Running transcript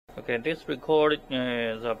Okay, this recording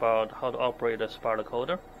is about how to operate a sputter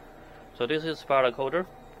coater. So this is sputter coater.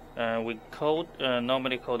 We coat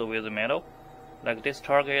normally coat with metal. Like this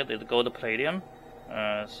target is gold palladium,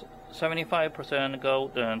 75%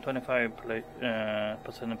 gold and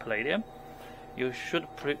 25% palladium. You should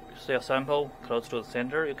place a sample close to the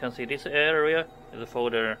center. You can see this area is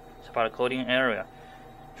for the sputter coating area.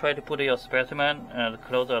 Try to put your specimen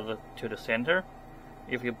closer to the center.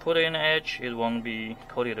 If you put in edge, it won't be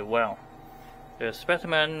coated well. The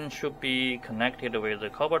specimen should be connected with the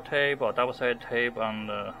copper tape or double-sided tape on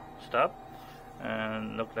the stub.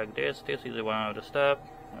 And look like this. This is one of the stub.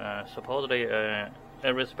 Supposedly,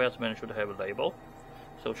 every specimen should have a label.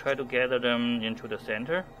 So try to gather them into the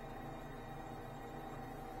center.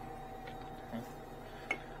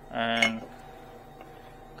 Okay. And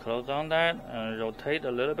close on that and rotate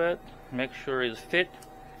a little bit. Make sure it's fit.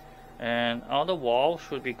 And all the wall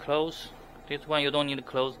should be closed. This one you don't need to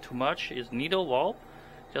close too much. It's needle wall.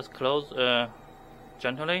 Just close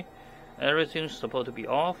gently. Everything's supposed to be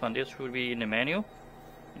off, and this should be in the menu.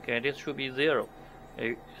 Okay, this should be 0.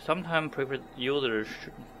 Sometimes previous users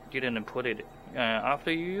didn't put it.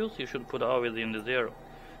 After you use, you should put always in the 0.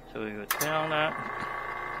 So you turn on that.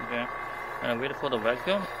 Okay, and wait for the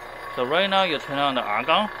vacuum. So right now you turn on the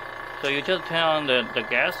argon. So you just turn on the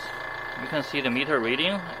gas. You can see the meter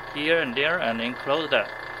reading here and there, and then close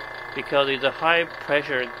that. Because it's a high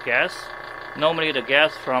pressure gas, normally the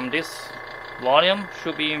gas from this volume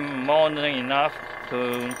should be more than enough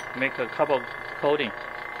to make a couple coating.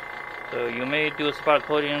 So you may do sputter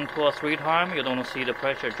coating 2 or 3 times, you don't see the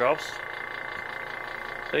pressure drops.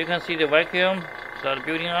 So you can see the vacuum start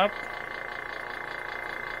building up.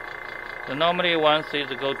 So normally once it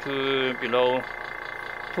go to below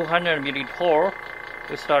 200 milliliters,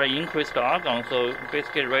 we start to increase the argon. So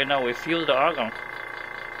basically right now we fill the argon.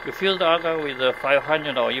 You fill the argon with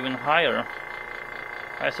 500 or even higher.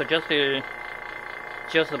 I suggest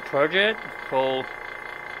just a project for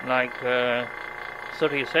like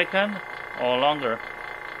 30 seconds or longer.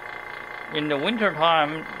 In the winter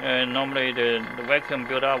time, normally the vacuum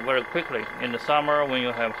build up very quickly. In the summer, when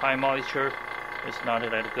you have high moisture, it's not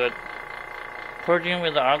that good. Purging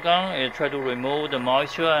with the argon is try to remove the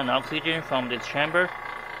moisture and oxygen from this chamber.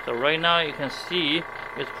 So right now you can see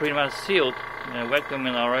it's pretty much sealed. The vacuum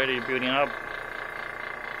is already building up.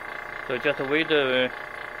 So just wait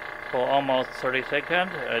for almost 30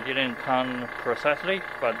 seconds. I didn't count precisely,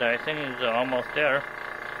 but I think it's almost there.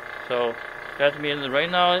 So that means right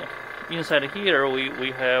now inside here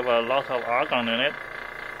we have a lot of argon in it.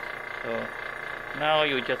 So now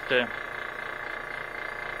you just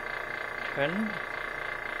turn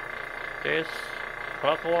this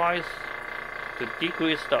clockwise to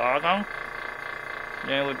decrease the argon.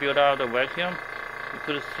 Then we build out the vacuum. You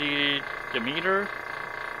could see the meter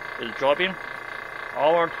is dropping.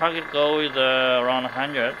 Our target goal is around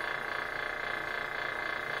 100.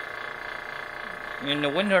 In the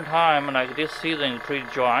winter time, like this season is pretty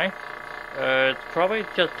dry. It probably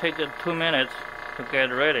just take 2 minutes to get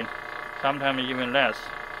ready, sometimes even less.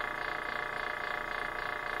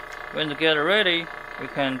 When you get ready, we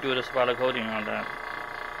can do the sputter coating on that.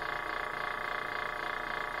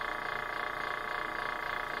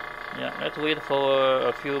 Yeah, let's wait for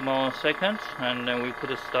a few more seconds and then we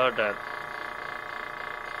could start that.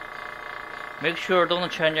 Make sure don't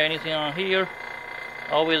change anything on here.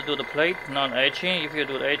 Always do the plate, not etching. If you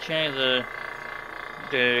do the etching,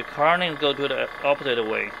 the current go to the opposite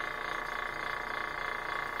way.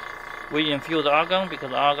 We infuse argon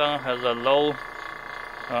because argon has a low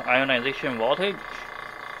ionization voltage.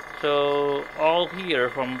 So all here,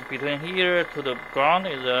 from between here to the ground,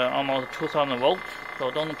 is almost 2000 volts. So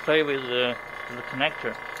don't play with the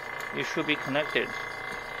connector. It should be connected.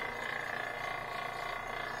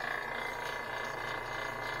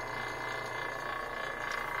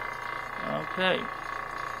 Okay.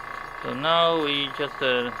 So now we just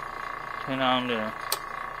turn on the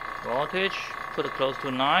voltage, put it close to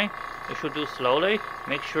 9. You should do slowly.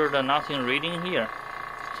 Make sure that nothing reading here.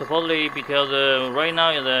 Supposedly because right now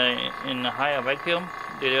is in a higher vacuum,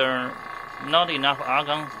 there are not enough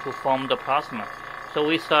argon to form the plasma. So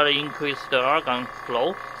we start to increase the argon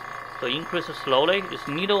flow. So increase it slowly. It's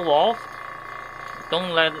needle valve.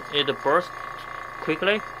 Don't let it burst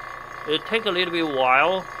quickly. It takes a little bit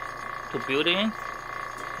while to build in.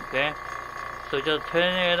 Okay. So just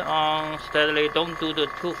turn it on steadily. Don't do it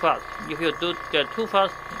too fast. If you do get too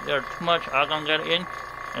fast, there's too much argon get in,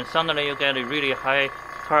 and suddenly you get a really high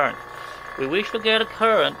current. We wish to get a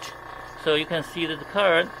current, so you can see that the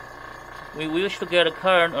current. We wish to get a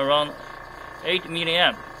current around 8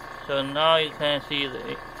 milliamp. So now you can see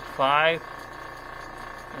the 5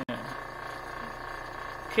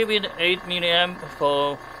 keep it 8 milliamp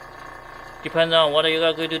for depends on what you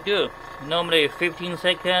are going to do. Normally 15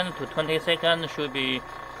 seconds to 20 seconds should be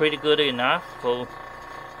pretty good enough for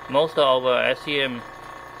most of our SEM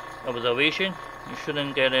observation. You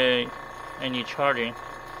shouldn't get any charging.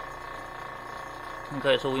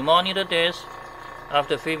 Okay, so we monitor this.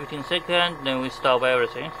 After 15 seconds, then we stop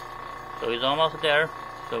everything. So it's almost there.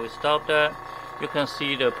 So we stop that. You can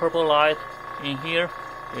see the purple light in here.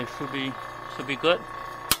 It should be good.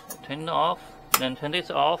 Turn it off. Then turn this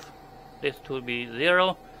off. This to be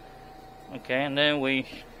 0. Okay, and then we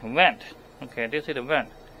vent. Okay, this is the vent.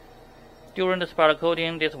 During the sputter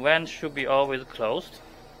coating, this vent should be always closed.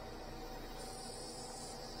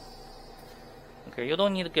 Okay, you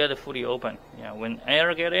don't need to get it fully open. Yeah, when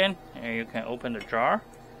air get in, you can open the jar.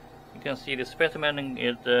 You can see the specimen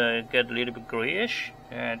is get a little bit grayish.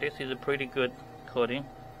 This is a pretty good coating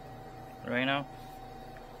right now.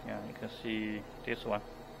 Yeah, you can see this one.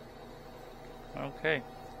 Okay.